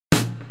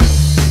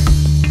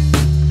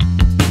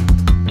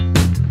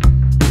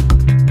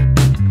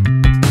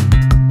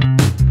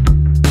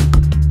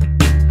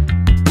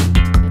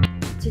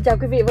Xin chào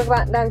quý vị và các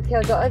bạn đang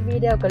theo dõi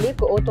video clip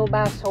của ô tô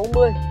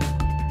 360.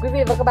 Quý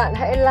vị và các bạn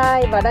hãy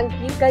like và đăng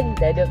ký kênh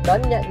để được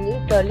đón nhận những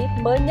clip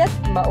mới nhất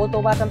mà ô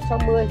tô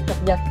 360 cập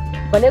nhật.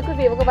 Và nếu quý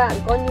vị và các bạn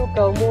có nhu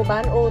cầu mua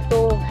bán ô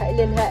tô, hãy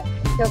liên hệ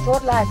theo số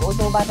hotline của ô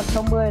tô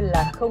 360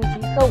 là 090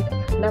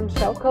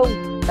 560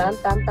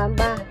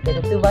 8883 để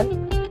được tư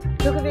vấn.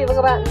 Thưa quý vị và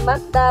các bạn,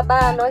 Mazda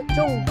 3 nói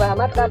chung và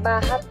Mazda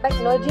 3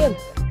 Hatchback nói riêng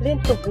liên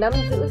tục nắm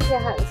giữ xe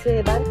hạng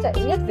C bán chạy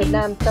nhất Việt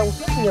Nam trong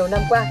suốt nhiều năm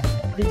qua.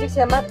 Vì chiếc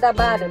xe Mazda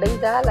 3 được đánh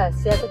giá là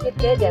xe có thiết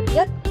kế đẹp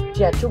nhất,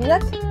 trẻ trung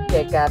nhất,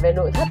 kể cả về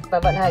nội thất và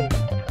vận hành.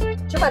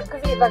 Trước mặt quý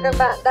vị và các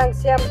bạn đang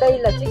xem đây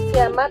là chiếc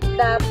xe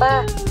Mazda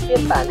 3 phiên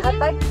bản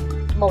Hatchback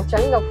màu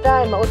trắng ngọc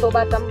trai mà ô tô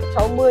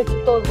 360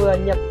 chúng tôi vừa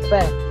nhập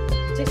về.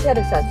 Chiếc xe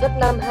được sản xuất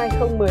năm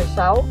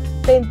 2016,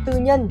 tên tư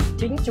nhân,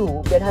 chính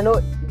chủ, Biển, Hà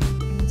Nội.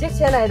 Chiếc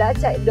xe này đã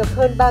chạy được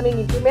hơn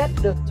 30.000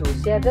 km, được chủ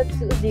xe rất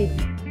giữ gìn,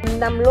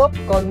 5 lốp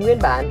còn nguyên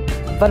bản.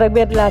 Và đặc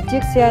biệt là chiếc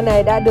xe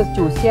này đã được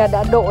chủ xe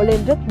đã độ lên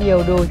rất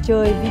nhiều đồ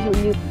chơi, ví dụ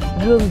như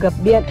gương gập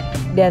điện,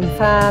 đèn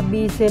pha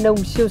bi xenon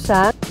siêu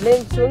sáng,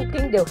 lên xuống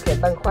kính điều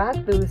khiển bằng khóa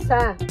từ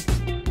xa,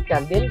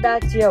 cảm biến đa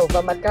chiều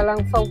và mặt ca lăng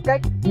phong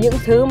cách. Những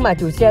thứ mà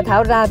chủ xe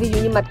tháo ra, ví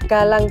dụ như mặt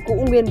ca lăng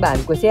cũ nguyên bản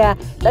của xe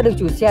đã được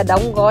chủ xe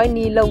đóng gói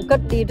ni lông cất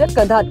đi rất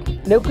cẩn thận.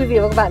 Nếu quý vị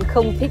và các bạn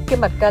không thích cái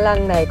mặt ca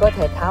lăng này, có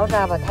thể tháo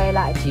ra và thay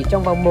lại chỉ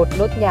trong vòng một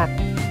nốt nhạc.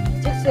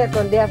 Chiếc xe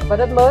còn đẹp và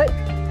rất mới,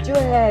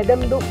 chưa hề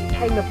đâm đụng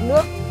hay ngập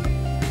nước,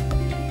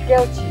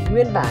 keo chỉ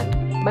nguyên bản,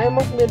 máy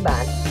móc nguyên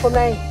bản. Hôm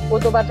nay ô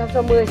tô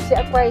 360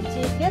 sẽ quay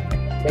chi tiết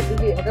để quý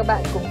vị và các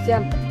bạn cùng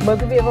xem. Mời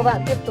quý vị và các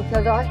bạn tiếp tục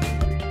theo dõi.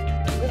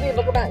 Quý vị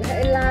và các bạn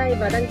hãy like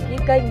và đăng ký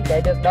kênh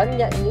để được đón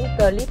nhận những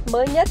clip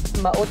mới nhất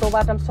mà ô tô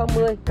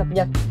 360 cập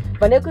nhật.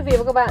 Và nếu quý vị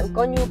và các bạn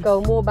có nhu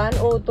cầu mua bán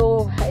ô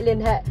tô, hãy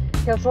liên hệ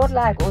theo số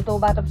hotline của ô tô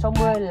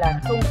 360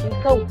 là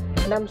 090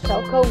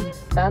 560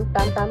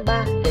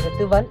 8883 để được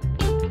tư vấn.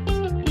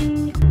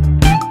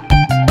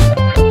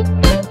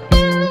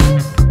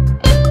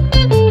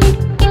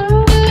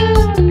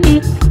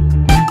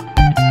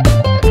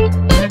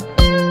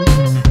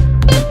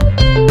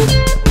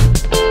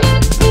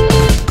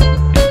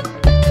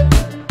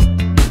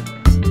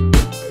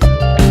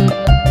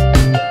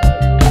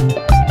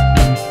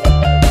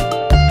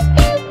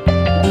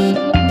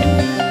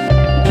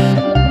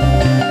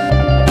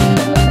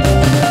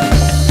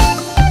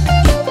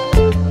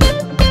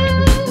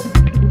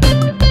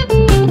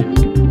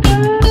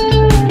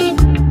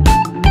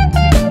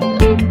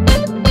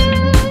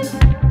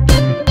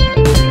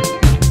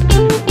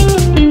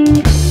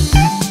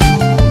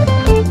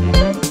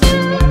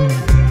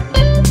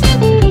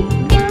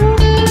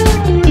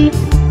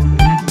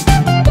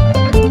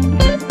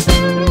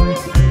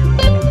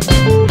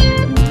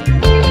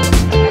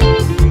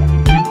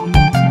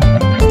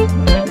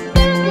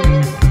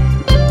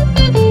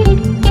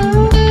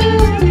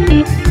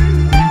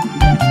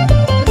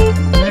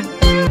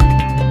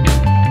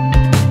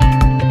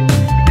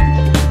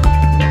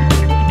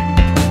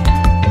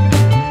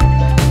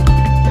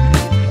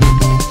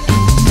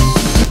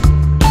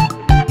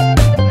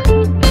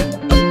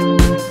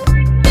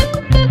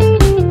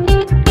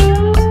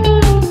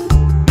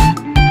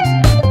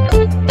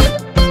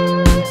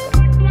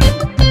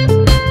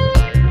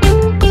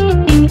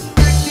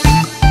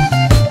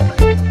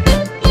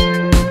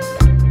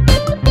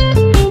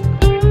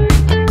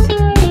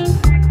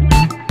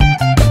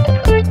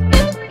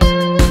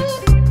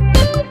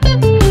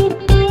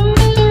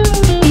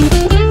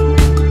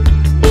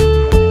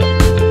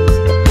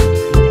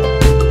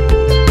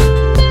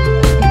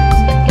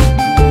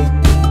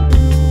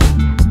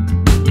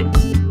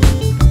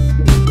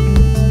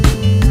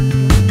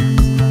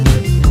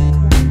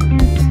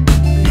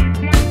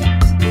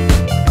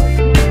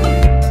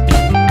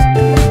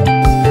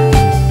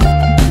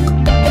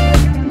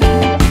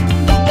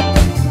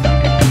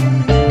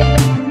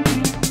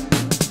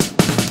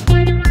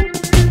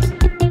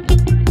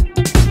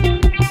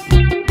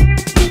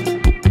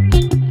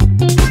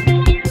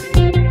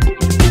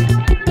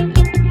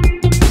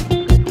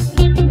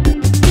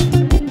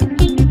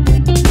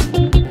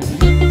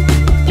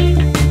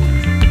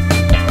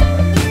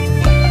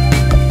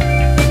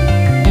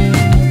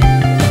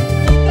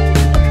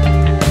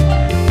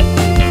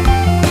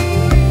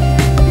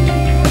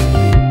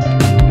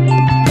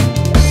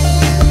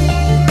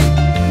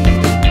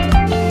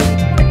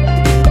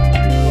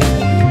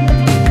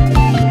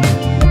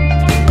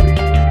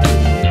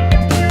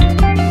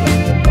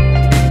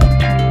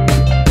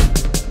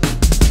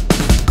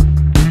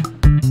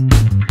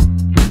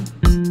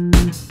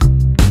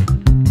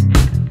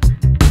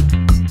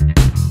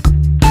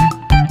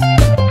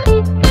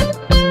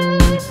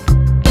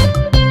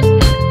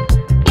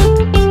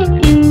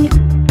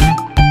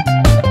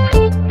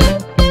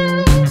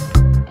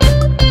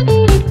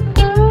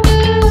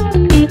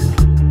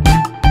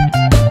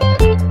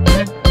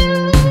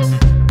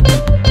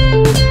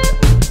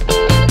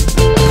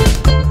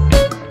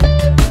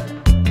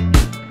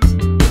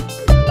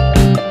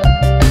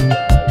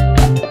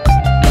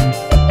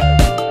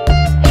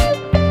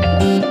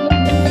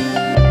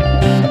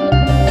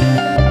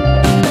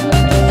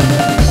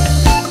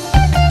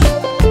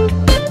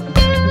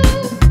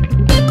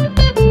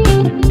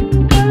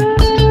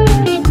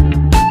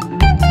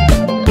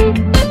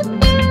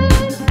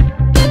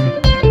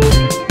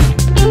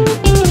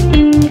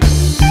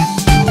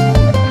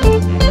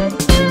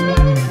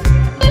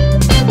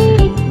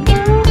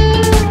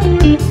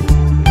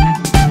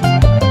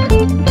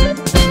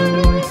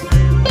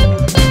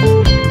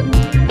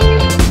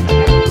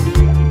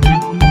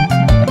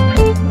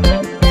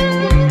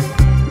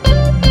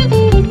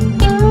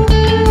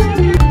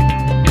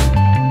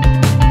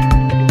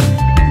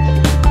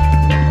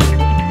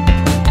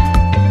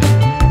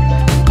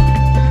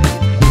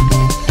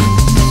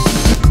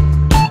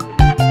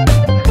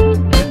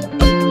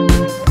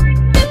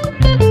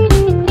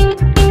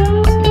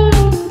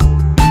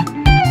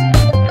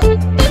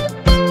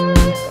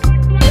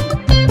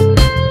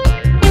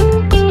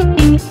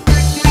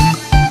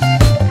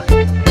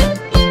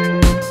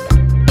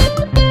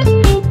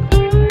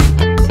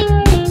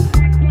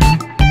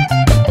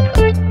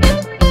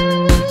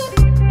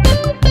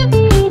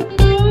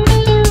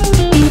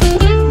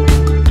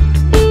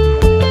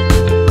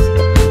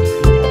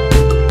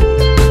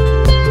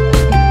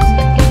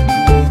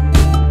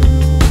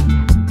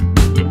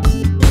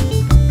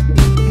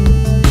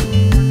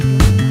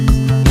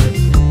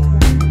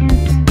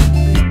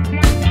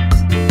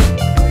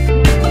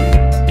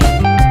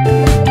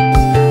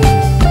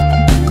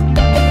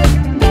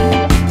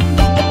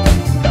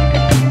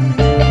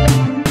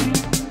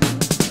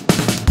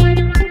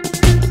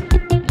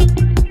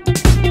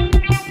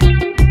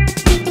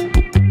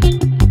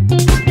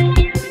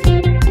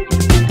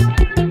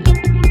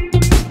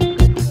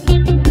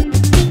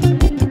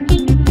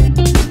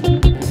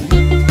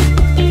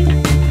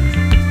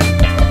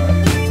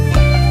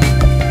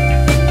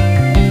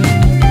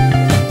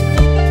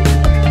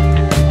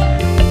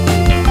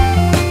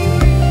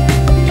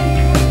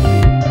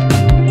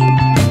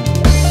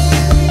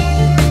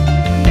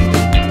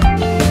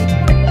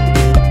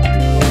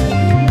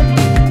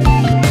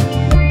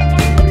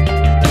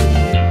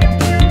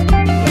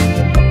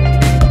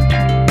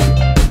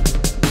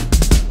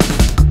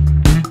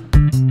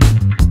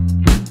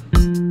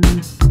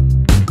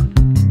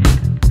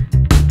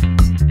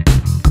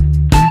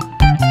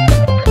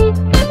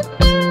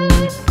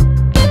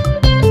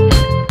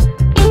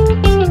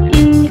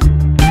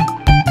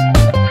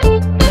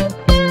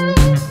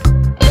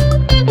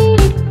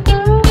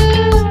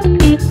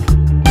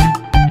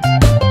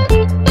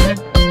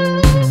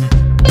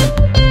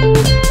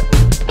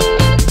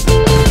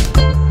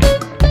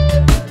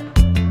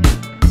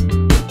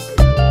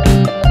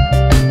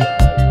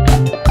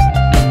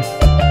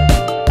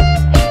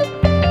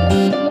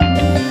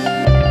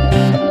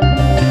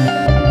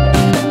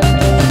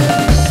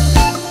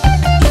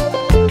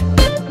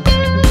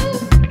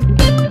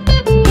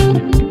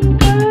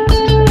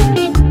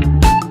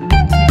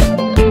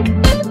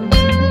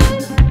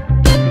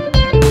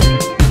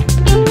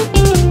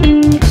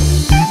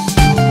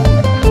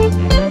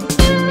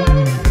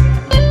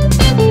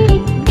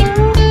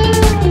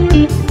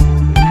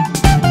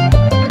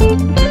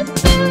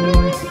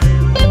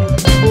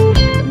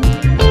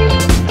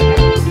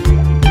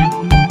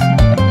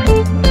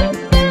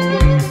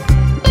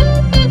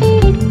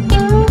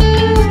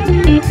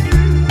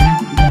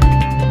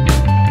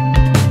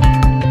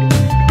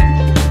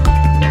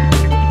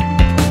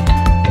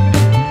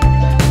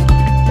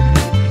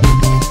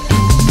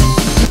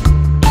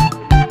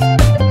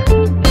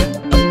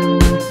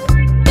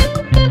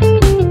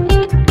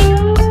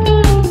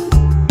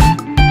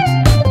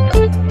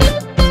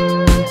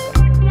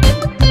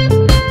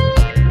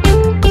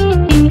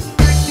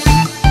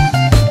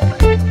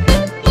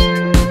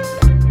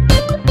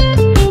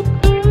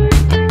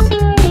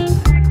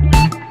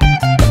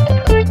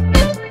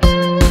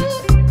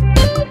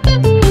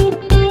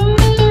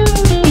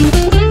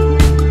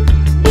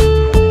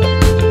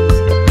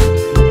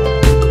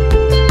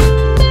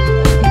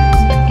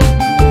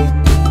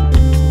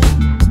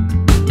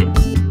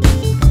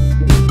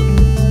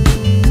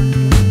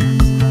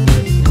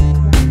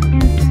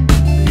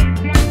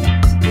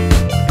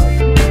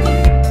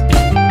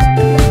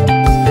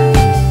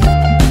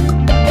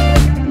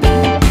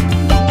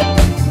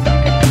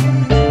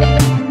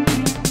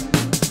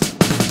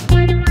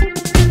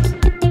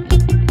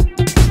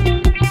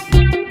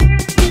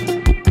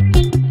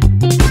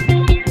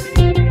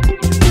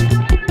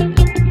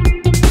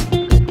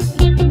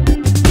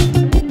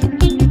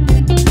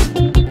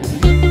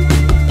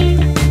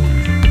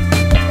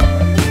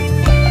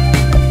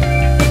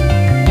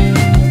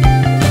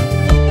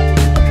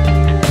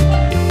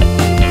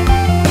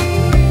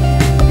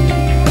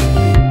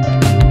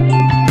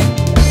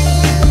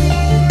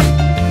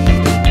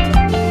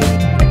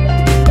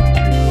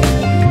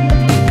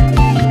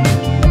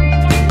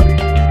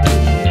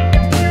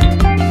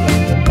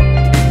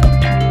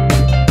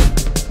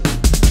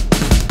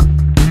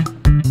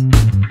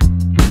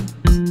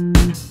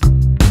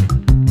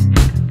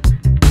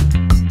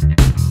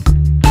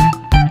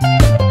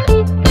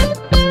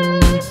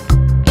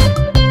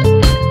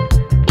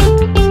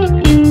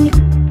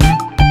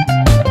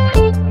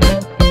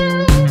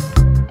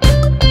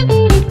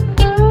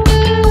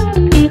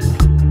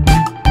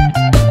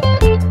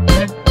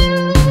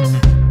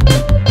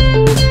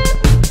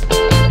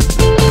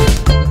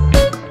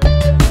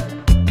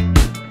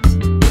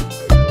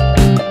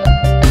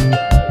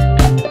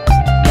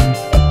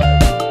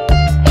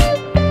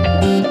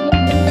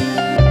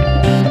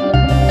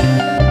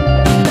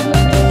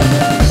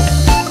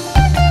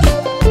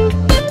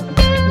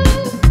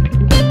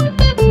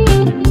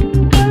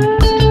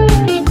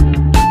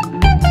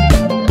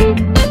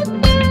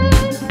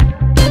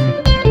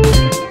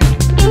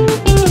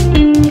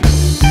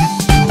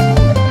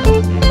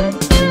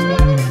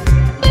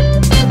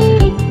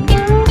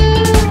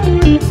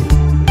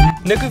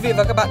 Nếu quý vị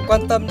và các bạn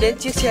quan tâm đến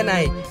chiếc xe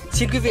này,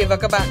 xin quý vị và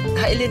các bạn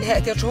hãy liên hệ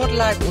theo số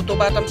hotline của ô tô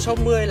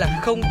 360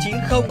 là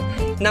 090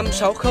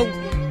 560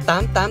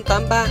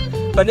 8883.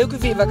 Và nếu quý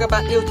vị và các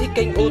bạn yêu thích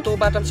kênh ô tô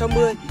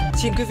 360,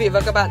 xin quý vị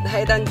và các bạn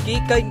hãy đăng ký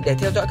kênh để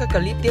theo dõi các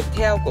clip tiếp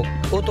theo của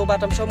ô tô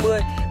 360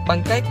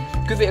 bằng cách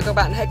quý vị và các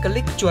bạn hãy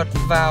click chuột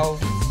vào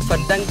phần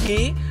đăng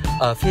ký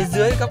ở phía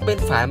dưới góc bên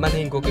phải màn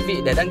hình của quý vị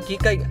để đăng ký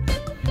kênh.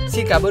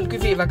 Xin cảm ơn quý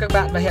vị và các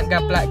bạn và hẹn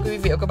gặp lại quý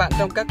vị và các bạn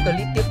trong các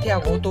clip tiếp theo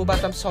của ô tô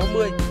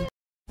 360.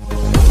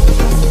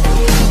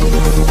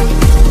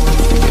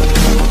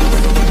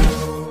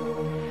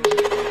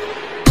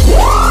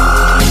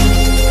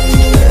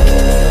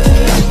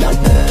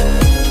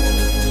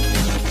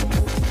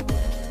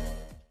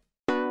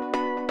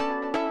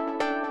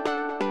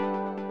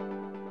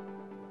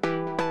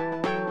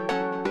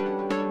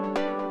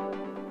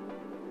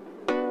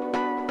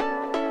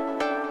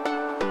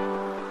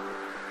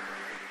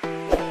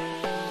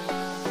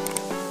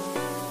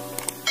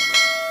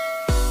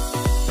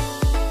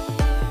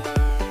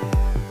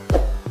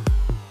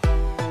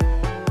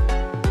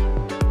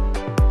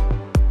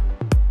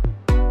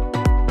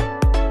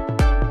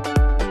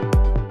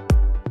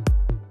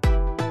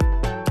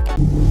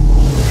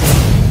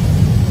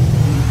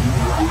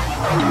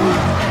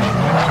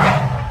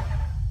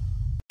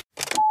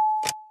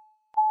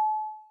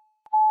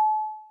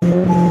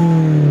 Thank you.